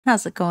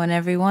How's it going,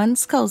 everyone?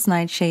 Skull's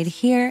Nightshade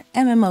here,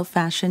 MMO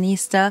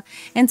fashionista,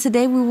 and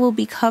today we will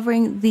be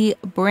covering the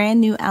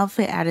brand new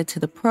outfit added to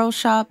the Pearl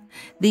Shop,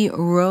 the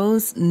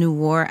Rose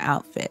Noire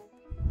outfit.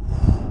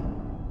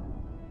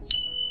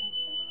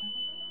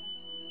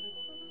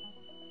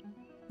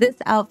 This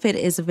outfit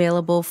is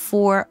available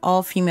for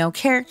all female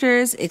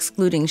characters,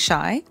 excluding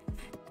Shai.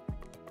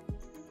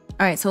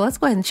 All right, so let's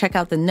go ahead and check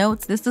out the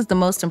notes. This is the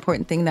most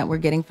important thing that we're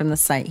getting from the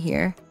site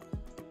here.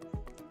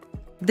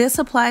 This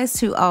applies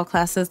to all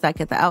classes that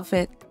get the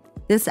outfit.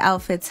 This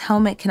outfit's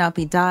helmet cannot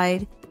be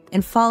dyed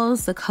and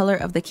follows the color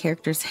of the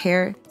character's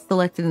hair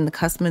selected in the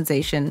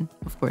customization,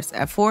 of course,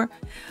 F4,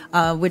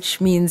 which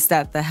means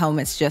that the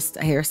helmet's just a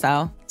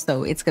hairstyle.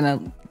 So it's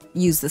gonna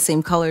use the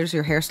same colors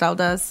your hairstyle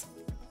does.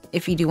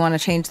 If you do want to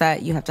change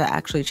that, you have to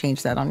actually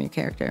change that on your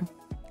character.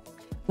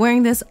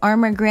 Wearing this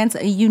armor grants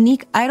a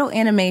unique idle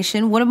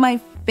animation. One of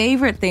my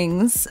favorite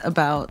things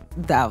about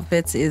the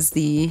outfits is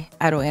the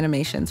idle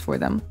animations for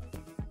them.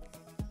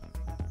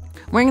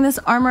 Wearing this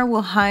armor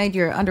will hide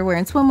your underwear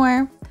and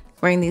swimwear.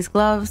 Wearing these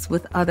gloves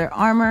with other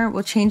armor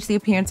will change the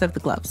appearance of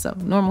the gloves. So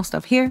normal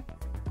stuff here.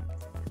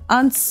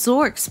 On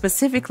Sork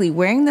specifically,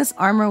 wearing this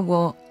armor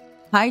will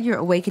hide your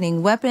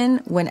awakening weapon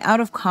when out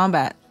of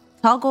combat.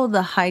 Toggle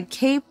the hide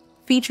cape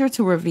feature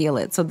to reveal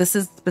it. So this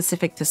is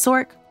specific to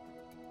Sork.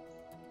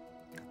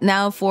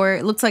 Now for,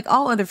 it looks like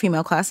all other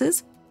female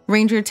classes: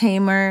 Ranger,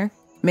 Tamer,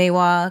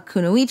 Meiwa,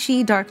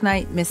 Kunoichi, Dark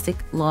Knight, Mystic,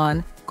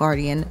 Lawn,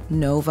 Guardian,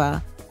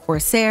 Nova,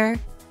 Corsair,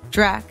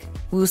 Drac,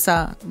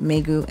 Wusa,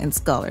 Megu, and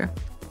Scholar.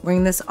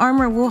 Wearing this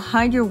armor will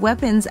hide your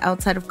weapons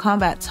outside of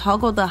combat.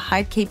 Toggle the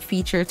hide cape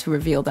feature to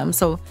reveal them.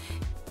 So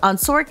on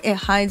Sork, it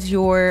hides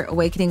your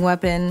awakening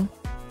weapon.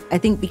 I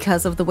think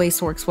because of the way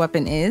Sork's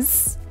weapon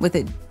is, with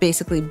it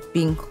basically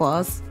being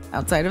claws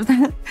outside of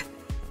that.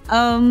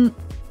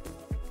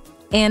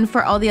 And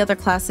for all the other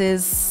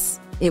classes,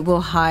 it will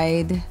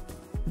hide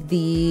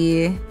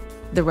the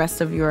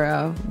rest of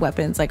your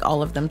weapons, like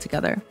all of them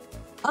together.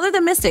 Other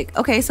than Mystic.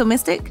 Okay, so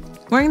Mystic,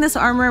 wearing this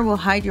armor will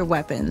hide your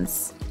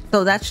weapons.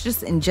 So that's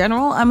just in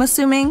general, I'm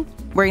assuming.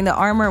 Wearing the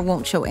armor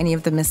won't show any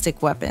of the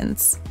Mystic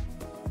weapons.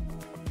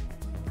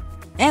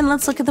 And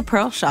let's look at the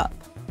Pearl Shop.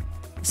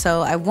 So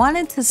I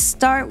wanted to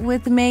start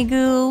with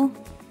Megu,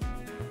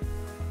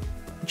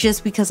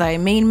 just because I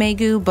main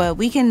Megu, but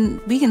we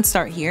can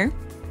start here.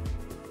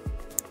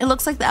 It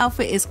looks like the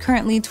outfit is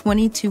currently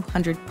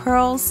 2,200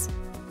 pearls.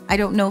 I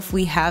don't know if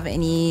we have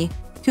any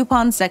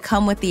coupons that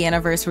come with the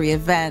anniversary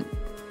event,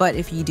 but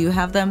if you do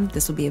have them,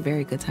 this will be a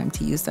very good time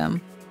to use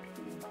them.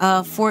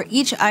 For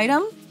each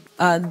item,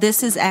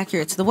 this is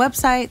accurate to the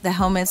website. The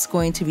helmet's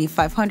going to be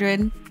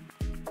 500.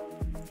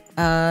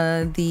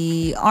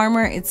 The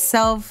armor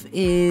itself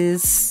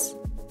is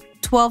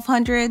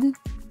 1,200.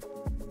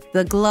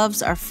 The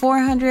gloves are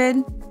 400,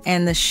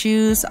 and the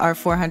shoes are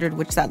 400,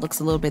 which that looks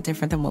a little bit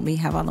different than what we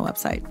have on the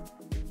website.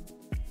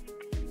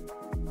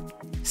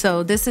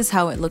 So this is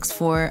how it looks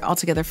for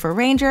altogether for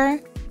Ranger.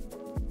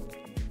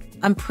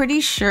 I'm pretty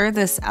sure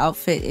this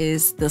outfit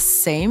is the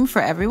same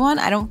for everyone.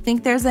 I don't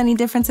think there's any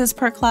differences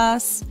per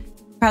class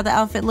for how the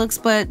outfit looks,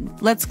 but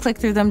let's click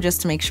through them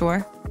just to make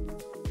sure.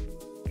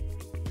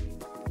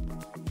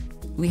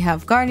 We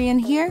have Guardian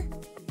here.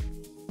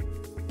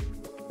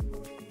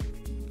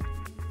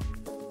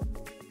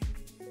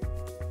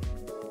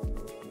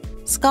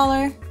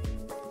 Scholar,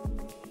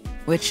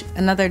 which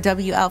another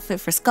W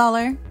outfit for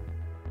Scholar.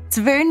 It's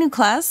a very new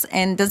class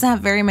and doesn't have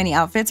very many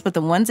outfits, but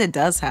the ones it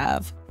does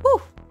have,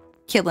 whew,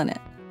 killing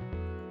it.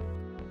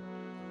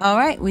 All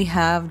right, we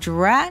have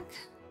Drac.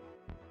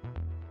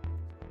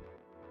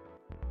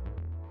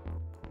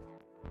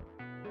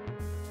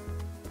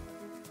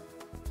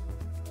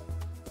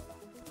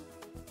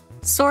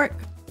 Sork.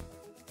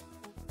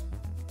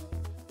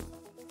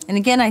 And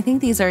again, I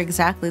think these are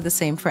exactly the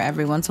same for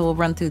everyone, so we'll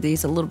run through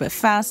these a little bit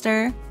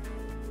faster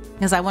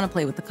because I want to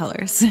play with the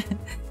colors.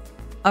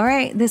 All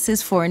right, this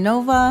is for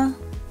Nova.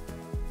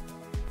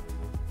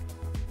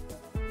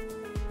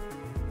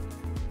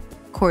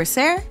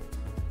 Corsair.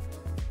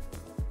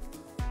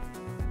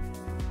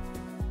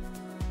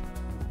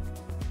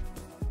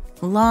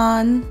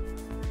 Lawn.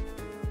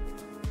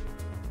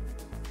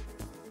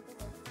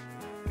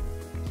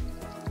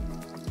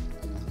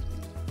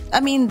 I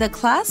mean, the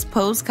class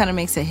pose kind of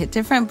makes it hit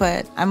different,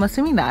 but I'm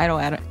assuming the idle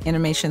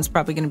animation is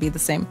probably going to be the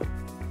same.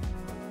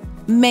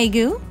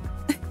 Megu.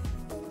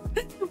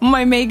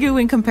 My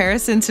Megu in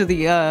comparison to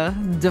the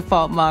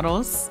default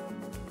models.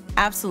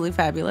 Absolutely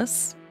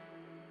fabulous.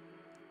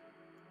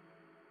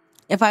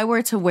 If I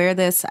were to wear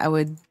this, I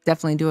would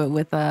definitely do it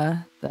with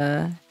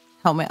the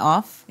helmet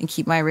off and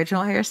keep my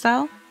original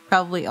hairstyle.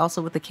 Probably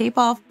also with the cape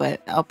off,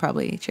 but I'll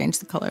probably change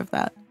the color of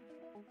that.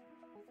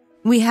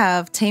 We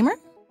have Tamer.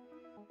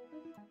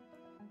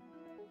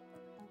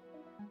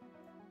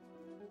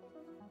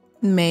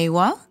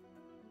 Meiwa.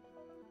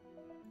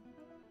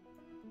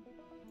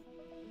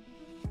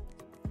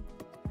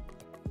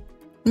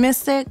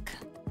 Mystic.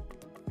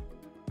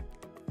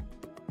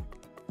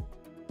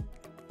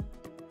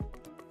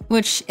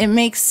 Which it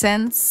makes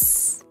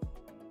sense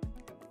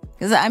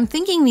Because I'm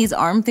thinking these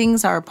arm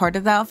things are a part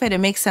of the outfit. It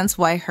makes sense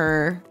why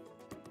her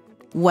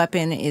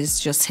weapon is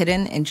just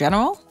hidden in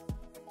general.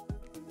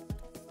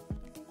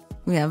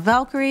 We have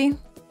Valkyrie.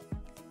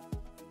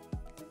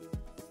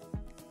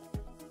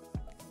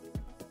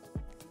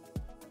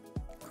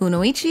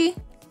 Kunoichi.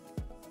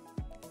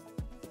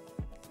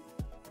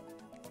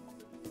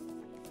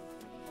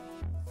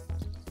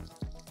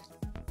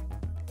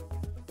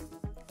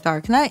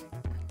 Dark Knight.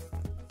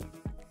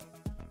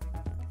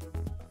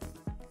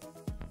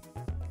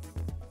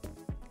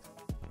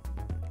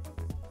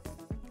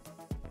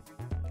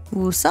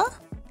 Wusa.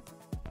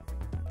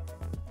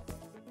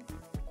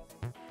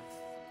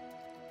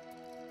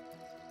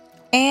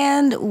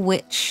 And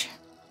Witch,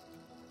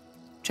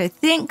 which I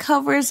think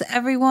covers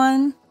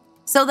everyone.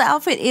 So the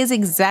outfit is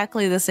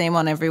exactly the same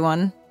on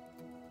everyone.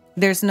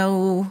 There's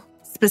no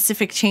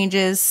specific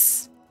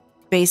changes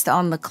based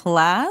on the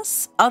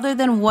class other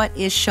than what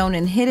is shown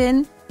in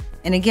hidden.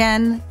 And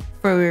again,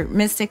 for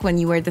Mystic, when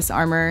you wear this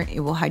armor,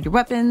 it will hide your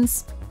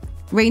weapons.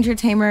 Ranger,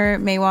 Tamer,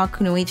 Meiwa,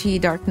 Kunoichi,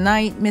 Dark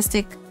Knight,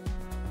 Mystic.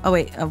 Oh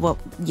wait, well,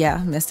 yeah,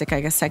 Mystic, I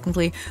guess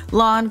technically.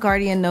 Lawn,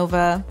 Guardian,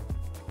 Nova,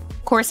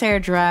 Corsair,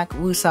 Drac,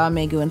 Wusa,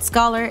 Megu, and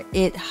Scholar.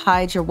 It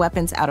hides your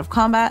weapons out of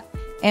combat.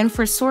 And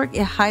for Sork,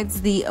 it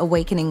hides the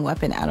Awakening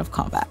weapon out of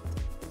combat.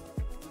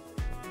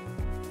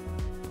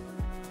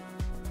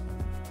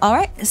 All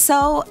right,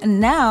 so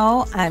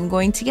now I'm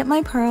going to get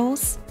my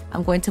pearls.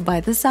 I'm going to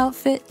buy this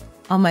outfit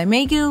on my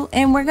Megu,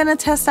 and we're gonna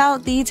test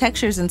out the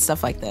textures and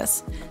stuff like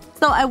this.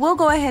 So I will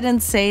go ahead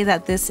and say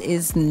that this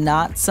is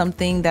not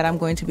something that I'm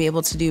going to be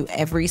able to do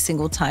every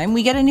single time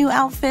we get a new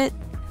outfit.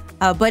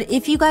 But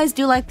if you guys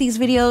do like these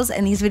videos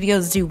and these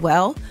videos do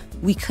well,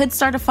 we could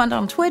start a fund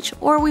on Twitch,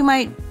 or we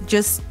might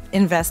just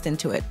invest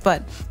into it.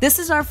 But this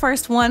is our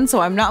first one,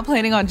 so I'm not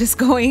planning on just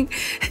going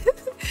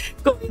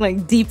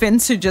like deep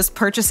into just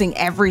purchasing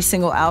every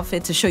single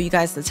outfit to show you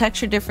guys the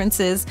texture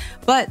differences.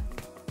 But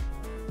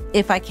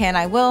if I can,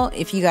 I will.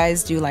 If you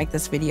guys do like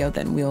this video,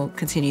 then we'll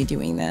continue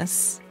doing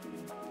this.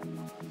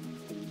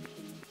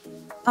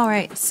 All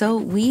right, so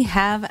we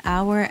have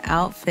our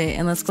outfit,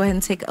 and let's go ahead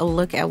and take a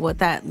look at what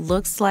that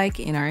looks like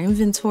in our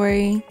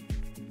inventory.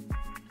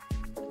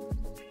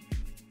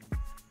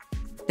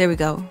 There we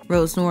go,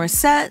 Rose Noire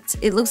set.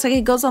 It looks like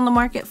it goes on the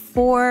market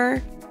for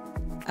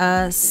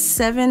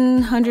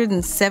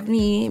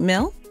 770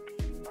 mil.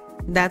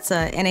 That's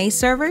NA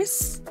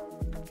servers.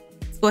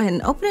 Let's go ahead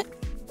and open it.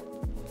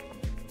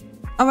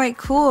 All right,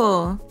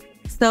 cool.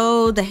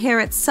 So the hair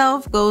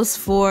itself goes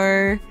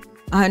for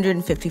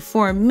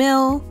 154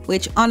 mil,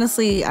 which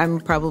honestly, I'm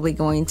probably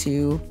going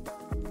to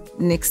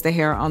nix the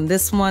hair on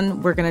this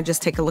one. We're gonna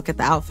just take a look at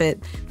the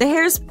outfit. The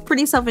hair is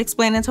pretty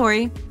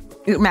self-explanatory.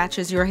 It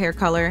matches your hair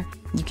color.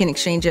 You can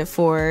exchange it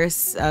for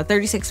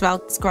 36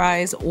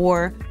 Valkyries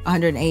or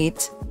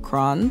 108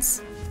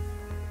 Crons.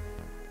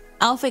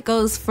 Outfit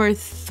goes for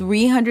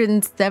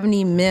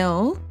 370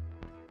 mil.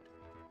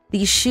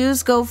 These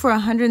shoes go for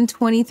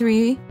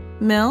 123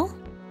 mil.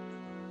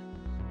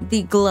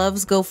 The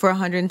gloves go for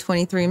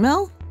 123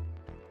 mil.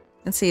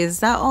 Let's see, is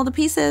that all the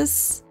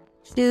pieces?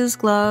 Shoes,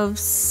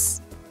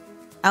 gloves,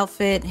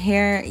 outfit,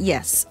 hair.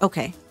 Yes,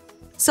 okay.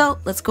 So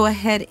let's go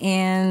ahead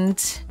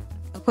and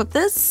equip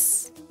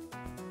this.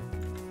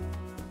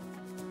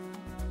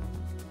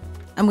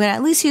 I'm gonna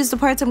at least use the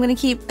parts I'm gonna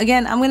keep.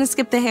 Again, I'm gonna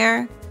skip the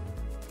hair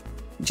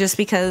just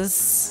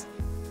because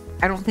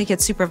I don't think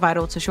it's super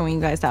vital to showing you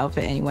guys the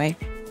outfit anyway.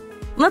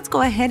 Let's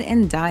go ahead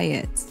and dye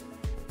it.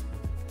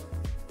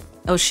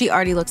 Oh, she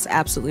already looks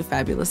absolutely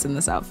fabulous in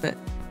this outfit.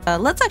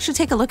 Let's actually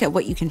take a look at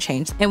what you can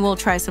change, and we'll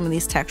try some of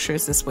these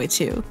textures this way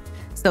too.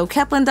 So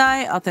Kepler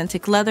dye,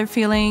 authentic leather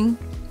feeling.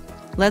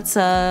 Let's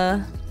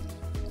do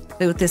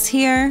with this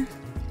here.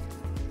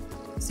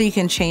 So you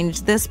can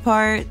change this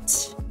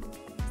part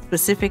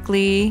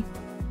specifically.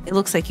 It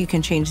looks like you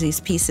can change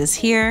these pieces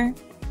here.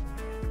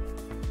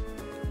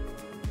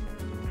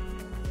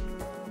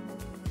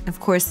 Of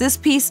course, this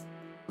piece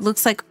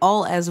looks like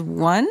all as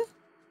one.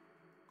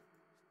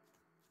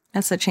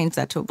 Let's change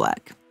that to a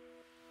black.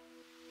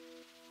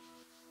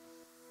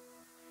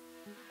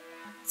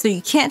 So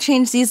you can't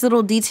change these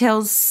little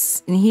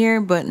details in here,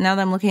 but now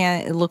that I'm looking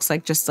at it, it looks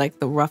like just like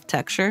the rough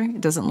texture.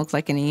 It doesn't look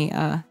like any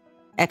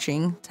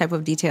etching type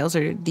of details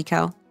or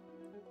decal.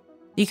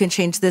 You can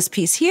change this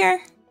piece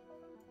here.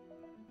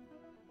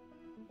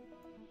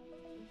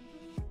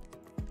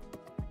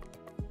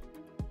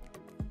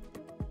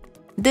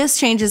 This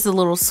changes the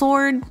little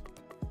sword,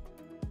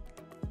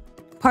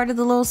 part of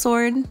the little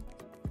sword.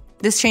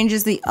 This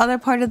changes the other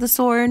part of the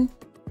sword,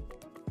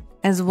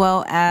 as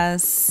well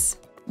as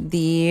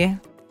the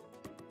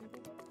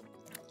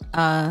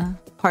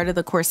part of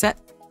the corset.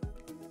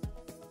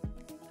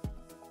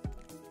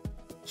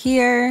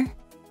 Here,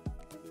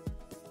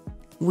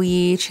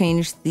 we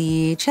change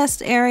the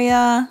chest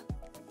area.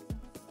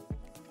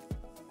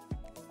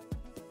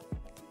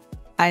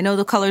 I know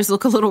the colors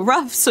look a little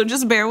rough, so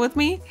just bear with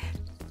me.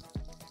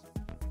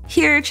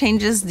 Here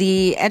changes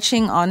the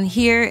etching on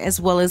here, as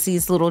well as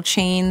these little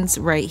chains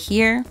right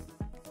here.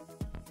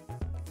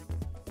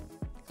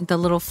 The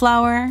little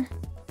flower.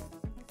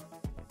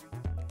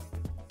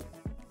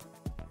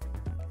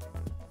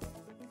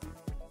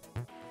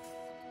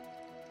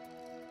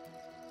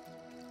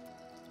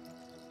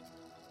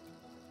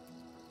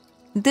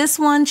 This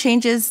one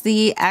changes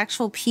the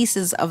actual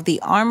pieces of the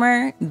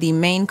armor, the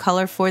main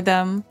color for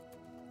them.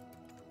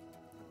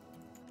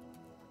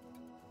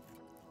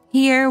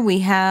 Here we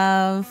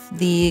have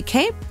the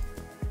cape,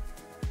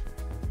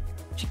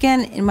 which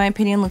again, in my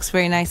opinion, looks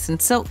very nice in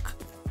silk.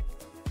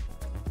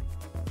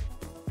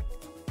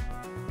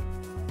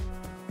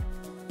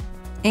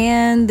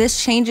 And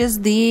this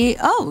changes the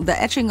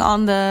etching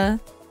on the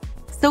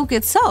silk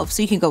itself.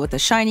 So you can go with a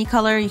shiny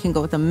color, you can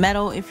go with a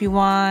metal if you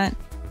want,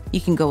 you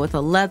can go with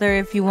a leather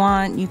if you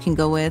want, you can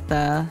go with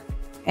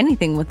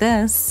anything with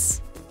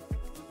this.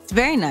 It's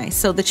very nice.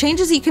 So the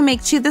changes you can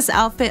make to this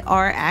outfit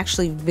are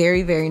actually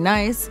very, very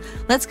nice.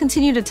 Let's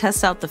continue to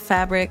test out the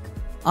fabric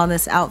on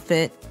this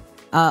outfit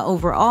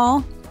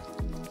overall. All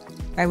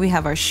right, we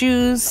have our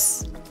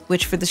shoes,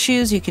 which for the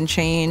shoes you can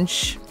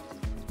change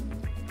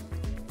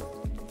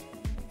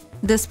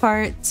this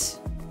part.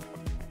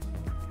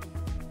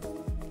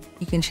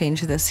 You can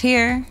change this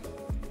here.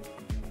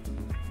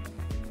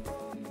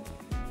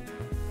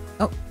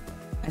 Oh,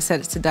 I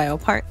set it to dial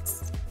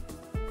parts.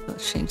 So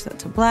let's change that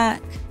to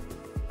black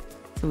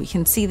so we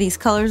can see these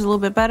colors a little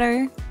bit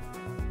better.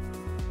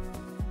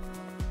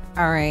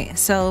 All right,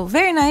 so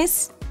very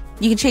nice.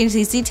 You can change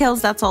these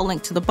details. That's all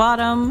linked to the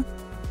bottom.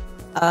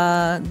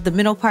 The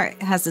middle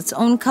part has its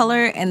own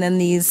color, and then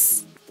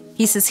these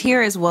pieces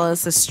here, as well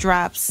as the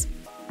straps,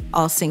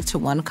 all sync to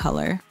one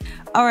color.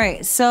 All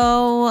right,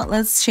 so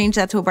let's change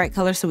that to a bright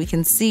color so we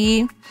can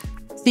see.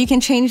 So you can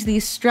change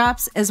these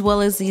straps as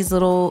well as this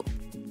little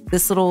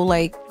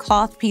like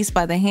cloth piece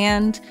by the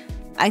hand.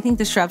 I think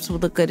the straps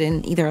would look good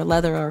in either a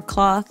leather or a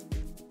cloth.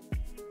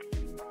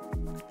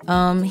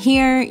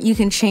 Here you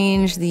can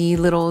change the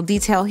little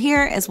detail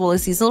here as well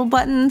as these little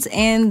buttons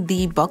and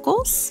the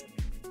buckles.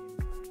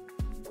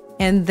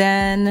 And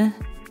then,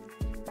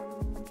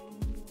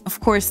 of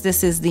course,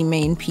 this is the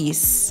main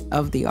piece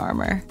of the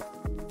armor.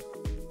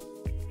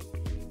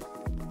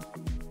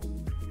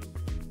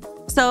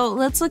 So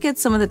let's look at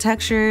some of the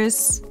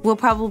textures. We'll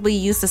probably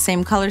use the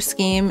same color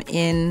scheme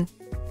in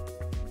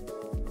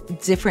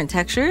different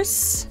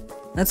textures.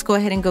 Let's go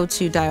ahead and go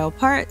to dial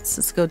parts.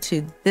 Let's go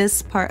to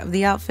this part of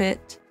the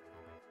outfit.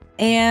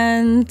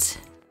 And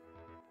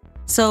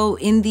so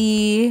in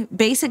the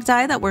basic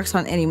dye that works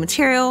on any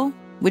material,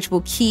 which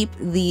will keep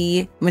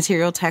the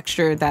material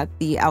texture that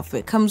the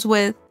outfit comes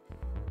with,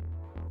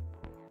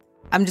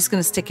 I'm just going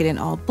to stick it in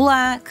all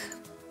black.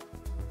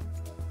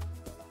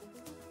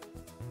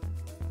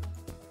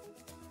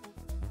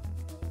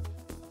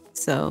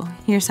 So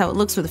here's how it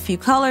looks with a few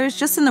colors,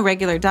 just in the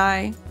regular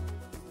dye.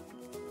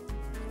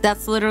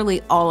 That's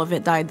literally all of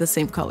it dyed the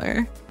same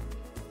color.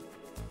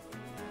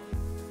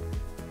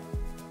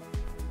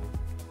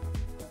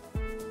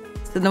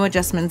 So no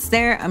adjustments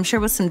there. I'm sure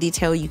with some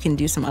detail you can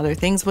do some other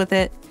things with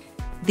it.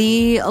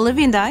 The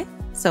Olivian dye,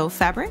 so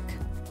fabric.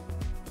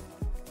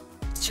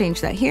 Let's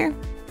change that here.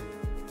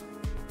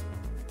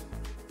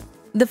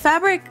 The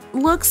fabric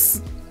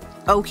looks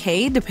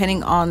okay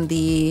depending on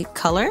the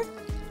color.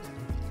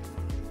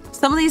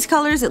 Some of these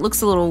colors, it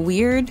looks a little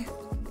weird.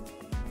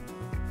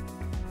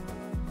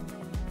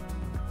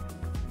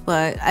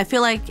 But I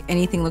feel like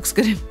anything looks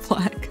good in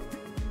black.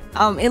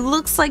 It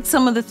looks like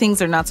some of the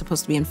things are not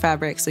supposed to be in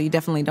fabric, so you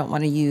definitely don't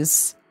want to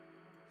use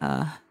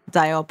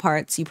dial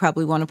parts. You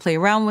probably want to play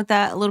around with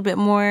that a little bit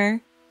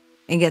more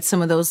and get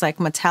some of those like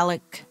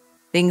metallic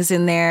things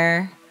in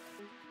there,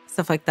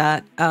 stuff like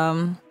that.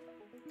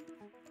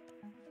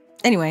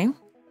 Anyway,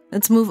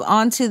 let's move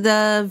on to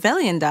the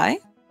Velian dye.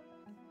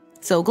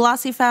 So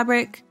glossy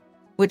fabric,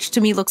 which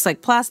to me looks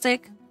like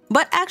plastic,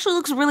 but actually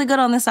looks really good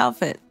on this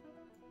outfit.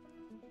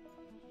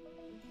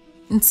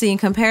 And see, in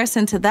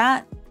comparison to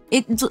that,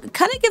 it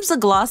kind of gives a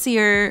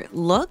glossier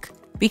look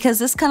because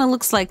this kind of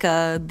looks like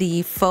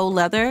the faux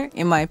leather,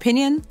 in my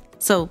opinion.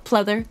 So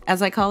pleather,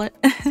 as I call it,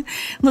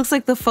 looks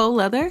like the faux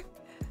leather.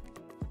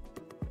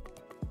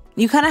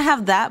 You kind of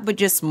have that, but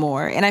just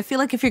more. And I feel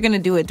like if you're going to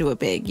do it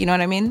big. You know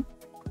what I mean?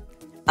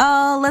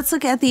 Let's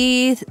look at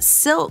the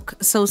silk.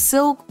 So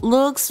silk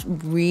looks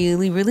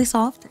really, really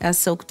soft, as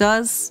silk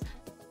does.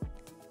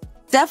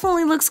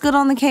 Definitely looks good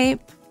on the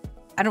cape.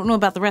 I don't know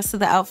about the rest of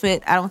the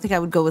outfit. I don't think I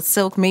would go with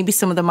silk. Maybe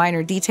some of the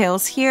minor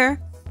details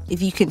here,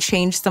 if you can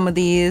change some of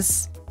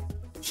these.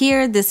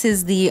 Here, this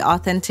is the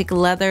authentic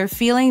leather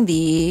feeling,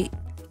 the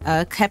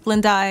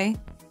Kepler dye,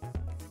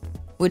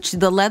 which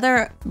the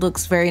leather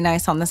looks very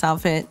nice on this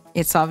outfit.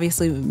 It's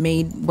obviously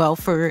made well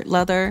for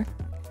leather.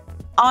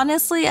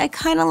 Honestly, I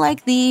kind of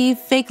like the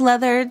fake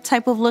leather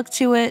type of look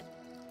to it.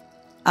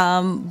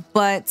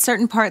 But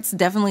certain parts,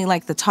 definitely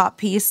like the top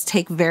piece,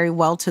 take very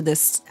well to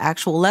this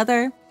actual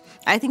leather.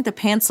 I think the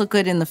pants look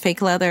good in the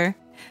fake leather.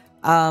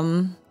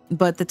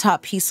 But the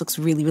top piece looks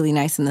really, really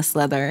nice in this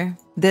leather.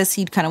 This,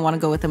 you'd kind of want to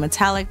go with a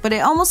metallic, but it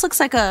almost looks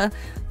like a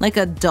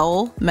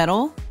dull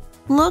metal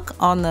look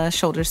on the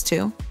shoulders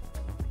too.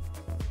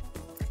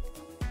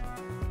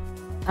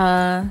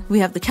 We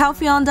have the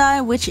Calphion dye,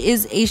 which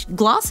is a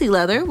glossy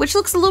leather, which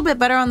looks a little bit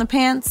better on the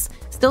pants.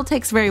 Still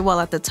takes very well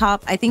at the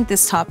top. I think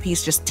this top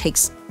piece just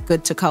takes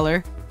good to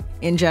color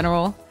in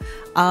general.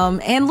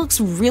 And looks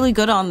really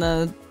good on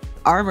the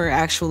armor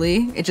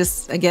actually. It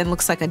just, again,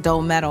 looks like a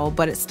dull metal,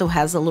 but it still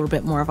has a little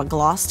bit more of a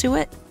gloss to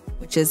it,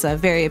 which is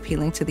very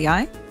appealing to the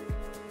eye.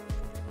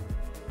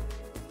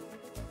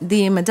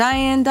 The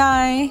medallion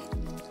dye,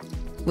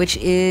 which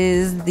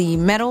is the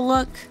metal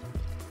look.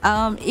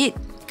 It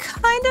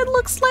kind of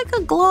looks like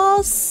a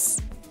gloss,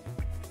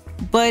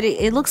 but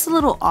it looks a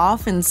little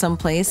off in some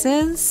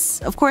places.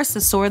 Of course,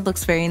 the sword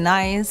looks very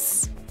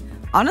nice.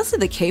 Honestly,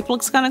 the cape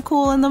looks kind of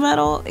cool in the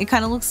metal. It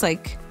kind of looks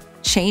like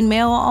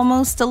chainmail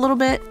almost a little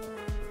bit.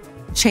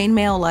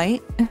 Chainmail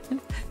light.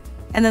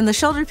 And then the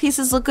shoulder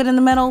pieces look good in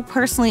the metal.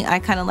 Personally, I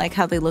kind of like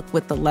how they look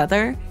with the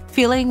leather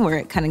feeling, where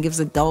it kind of gives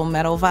a dull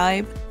metal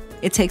vibe.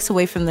 It takes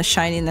away from the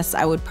shininess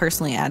I would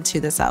personally add to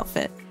this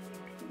outfit.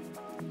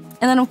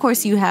 And then of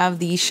course you have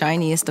the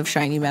shiniest of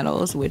shiny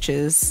metals, which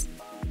is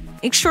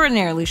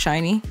extraordinarily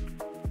shiny.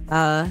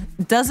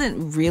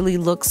 Doesn't really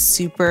look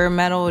super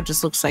metal. It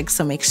just looks like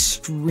some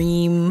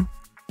extreme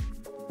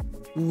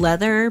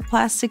leather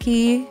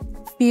plasticky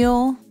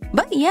feel.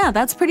 But yeah,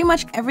 that's pretty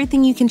much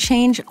everything you can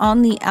change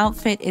on the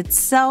outfit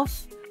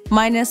itself,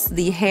 minus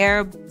the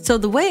hair. So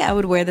the way I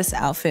would wear this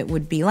outfit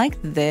would be like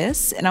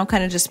this, and I'll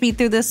kind of just speed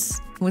through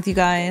this with you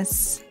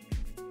guys.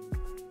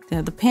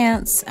 There, the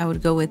pants, I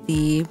would go with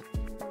the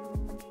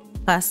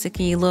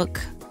plasticky look.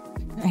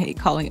 I hate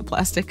calling it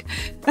plastic.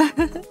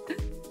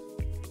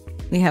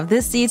 We have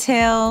this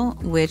detail,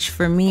 which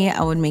for me,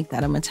 I would make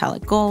that a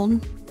metallic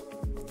gold.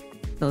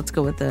 So let's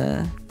go with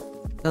the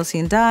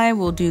Gaussian dye.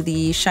 We'll do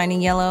the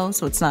shining yellow,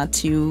 so it's not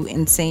too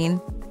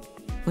insane.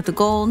 With the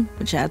gold,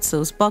 which adds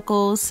those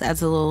buckles,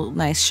 adds a little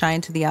nice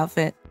shine to the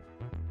outfit.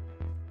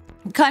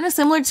 Kind of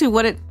similar to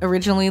what it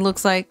originally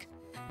looks like.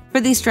 For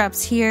these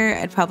straps here,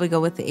 I'd probably go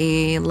with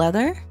a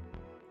leather.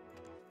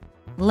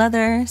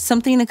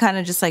 Something to kind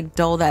of just like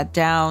dull that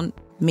down,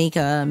 make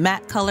a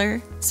matte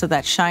color so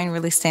that shine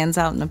really stands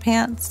out in the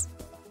pants.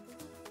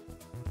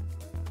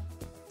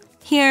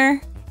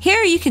 Here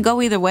you could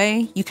go either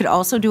way. You could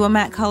also do a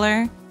matte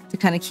color to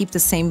kind of keep the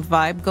same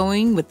vibe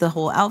going with the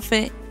whole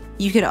outfit.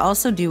 You could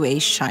also do a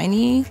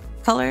shiny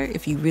color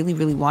if you really,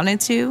 really wanted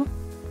to.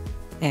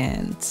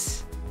 And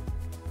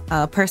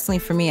personally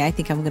for me, I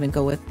think I'm gonna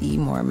go with the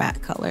more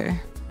matte color.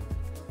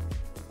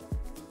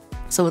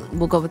 So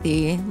we'll go with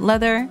the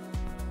leather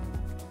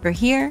for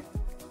here.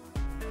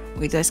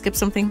 Wait, did I skip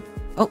something?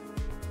 Oh,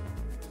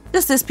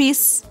 just this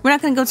piece. We're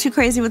not gonna go too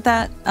crazy with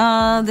that.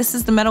 This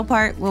is the metal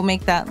part. We'll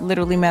make that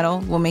literally metal.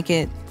 We'll make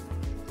it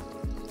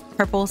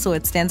purple so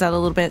it stands out a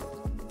little bit.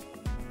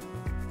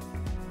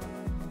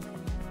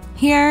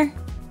 Here,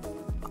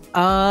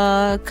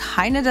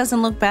 kind of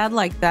doesn't look bad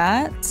like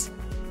that.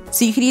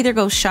 So you could either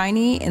go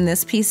shiny in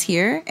this piece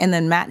here and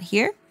then matte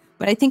here,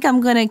 but I think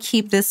I'm gonna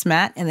keep this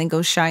matte and then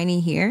go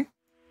shiny here.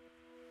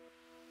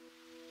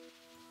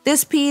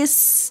 This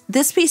piece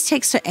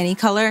takes to any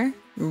color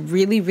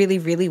really, really,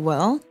 really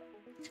well.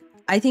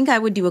 I think I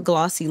would do a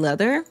glossy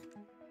leather.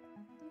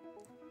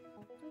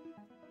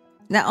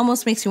 That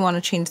almost makes me want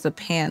to change the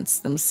pants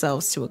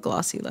themselves to a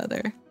glossy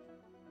leather.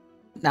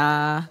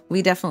 Nah,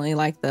 we definitely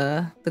like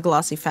the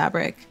glossy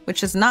fabric,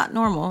 which is not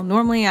normal.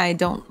 Normally, I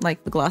don't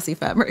like the glossy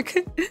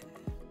fabric.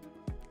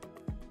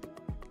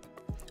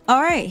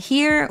 All right,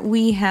 here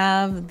we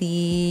have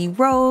the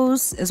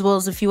rose as well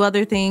as a few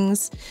other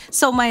things.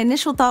 So my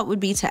initial thought would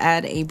be to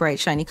add a bright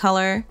shiny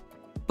color,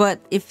 but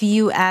if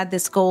you add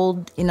this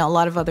gold in a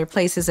lot of other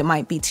places, it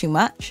might be too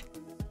much.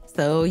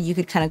 So you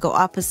could kind of go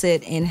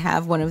opposite and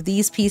have one of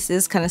these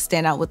pieces kind of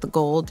stand out with the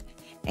gold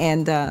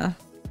and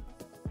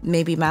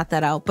maybe matte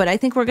that out. But I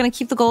think we're gonna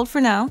keep the gold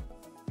for now.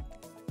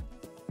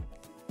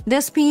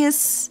 This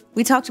piece,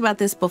 we talked about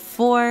this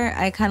before.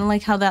 I kind of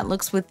like how that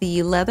looks with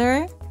the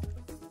leather.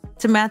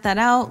 To matte that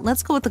out,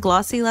 let's go with the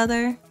glossy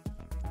leather.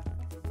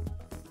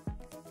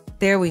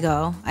 There we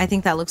go. I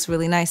think that looks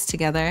really nice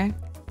together.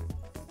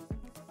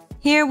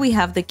 Here we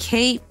have the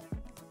cape.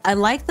 I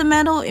like the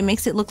metal. It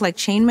makes it look like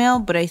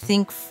chainmail, but I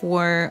think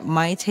for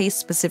my taste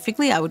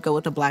specifically, I would go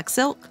with the black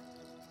silk.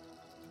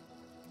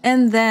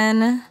 And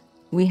then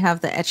we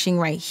have the etching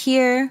right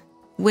here,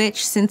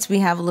 which since we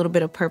have a little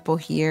bit of purple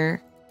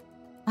here,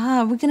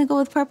 we're gonna go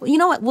with purple. You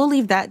know what? We'll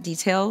leave that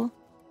detail.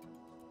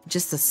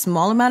 Just a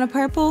small amount of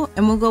purple,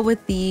 and we'll go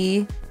with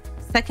the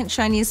second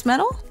shiniest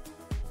metal.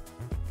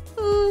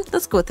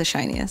 Let's go with the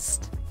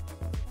shiniest.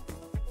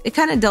 It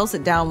kind of dulls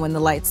it down when the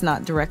light's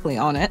not directly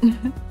on it.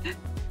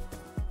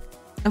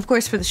 Of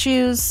course, for the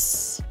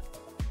shoes,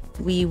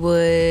 we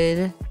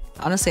would...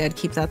 Honestly, I'd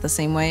keep that the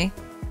same way.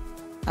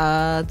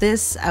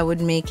 This, I would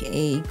make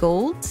a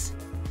gold.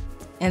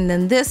 And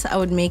then this, I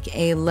would make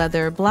a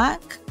leather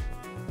black.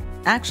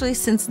 Actually,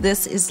 since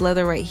this is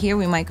leather right here,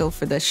 we might go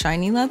for the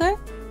shiny leather.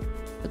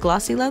 The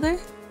glossy leather,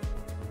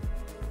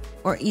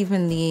 or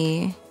even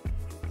the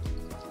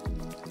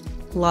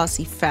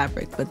glossy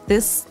fabric, but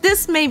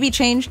this may be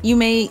changed. You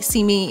may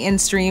see me in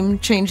stream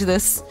change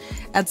this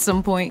at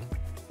some point.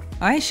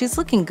 All right, she's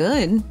looking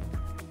good.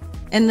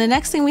 And the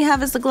next thing we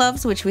have is the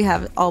gloves, which we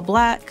have all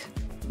black.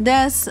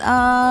 This,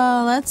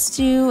 let's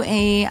do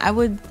a, I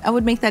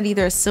would make that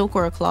either a silk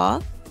or a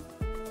cloth.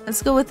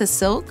 Let's go with the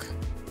silk.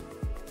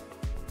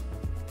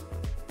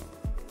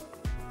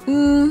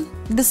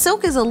 The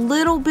silk is a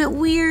little bit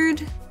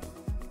weird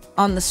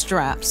on the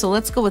strap, so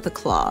let's go with the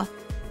cloth,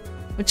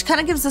 which kind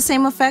of gives the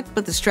same effect,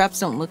 but the straps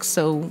don't look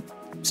so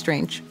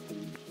strange.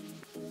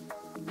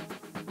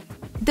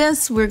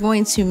 This, we're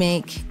going to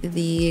make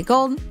the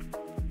gold.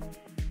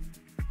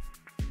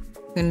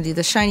 We're going to do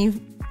the shiny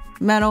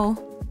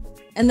metal.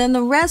 And then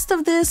the rest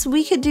of this,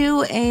 we could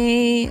do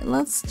a,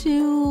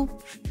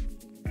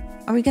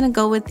 are we going to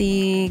go with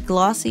the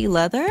glossy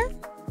leather?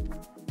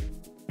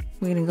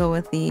 We're going to go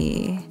with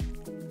the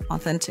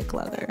authentic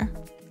leather.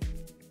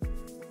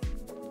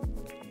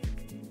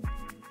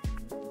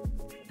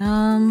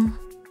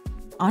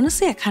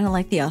 Honestly, I kind of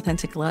like the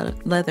authentic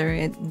leather.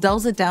 It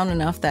dulls it down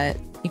enough that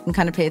you can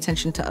kind of pay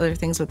attention to other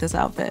things with this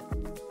outfit.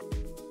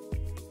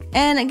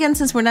 And again,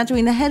 since we're not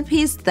doing the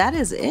headpiece, that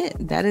is it.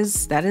 That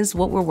is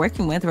what we're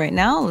working with right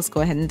now. Let's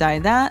go ahead and dye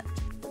that.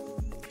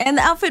 And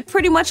the outfit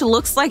pretty much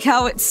looks like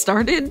how it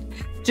started,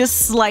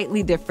 just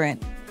slightly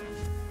different.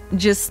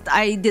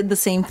 I did the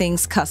same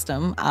things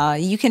custom.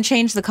 You can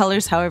change the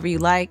colors however you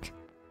like.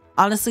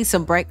 Honestly,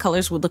 some bright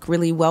colors would look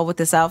really well with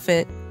this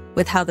outfit,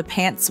 with how the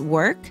pants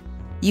work.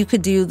 You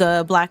could do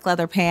the black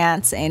leather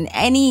pants, and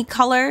any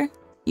color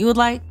you would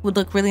like would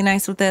look really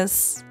nice with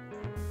this.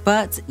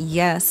 But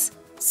yes,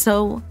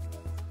 so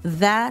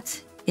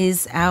that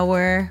is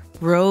our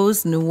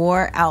Rose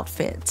Noire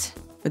outfit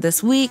for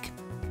this week.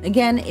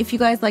 Again, if you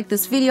guys like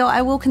this video,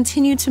 I will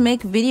continue to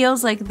make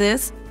videos like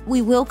this.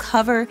 We will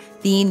cover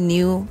the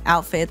new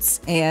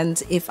outfits,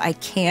 and if I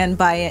can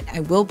buy it, I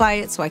will buy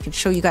it so I can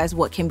show you guys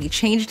what can be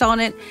changed on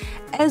it,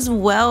 as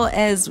well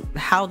as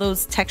how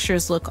those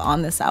textures look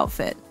on this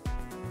outfit.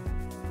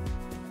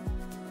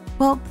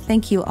 Well,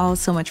 thank you all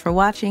so much for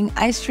watching.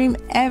 I stream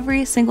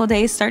every single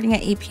day starting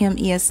at 8 p.m.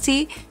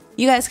 EST.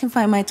 You guys can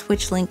find my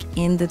Twitch link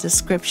in the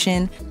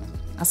description.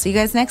 I'll see you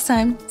guys next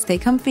time. Stay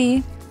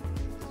comfy.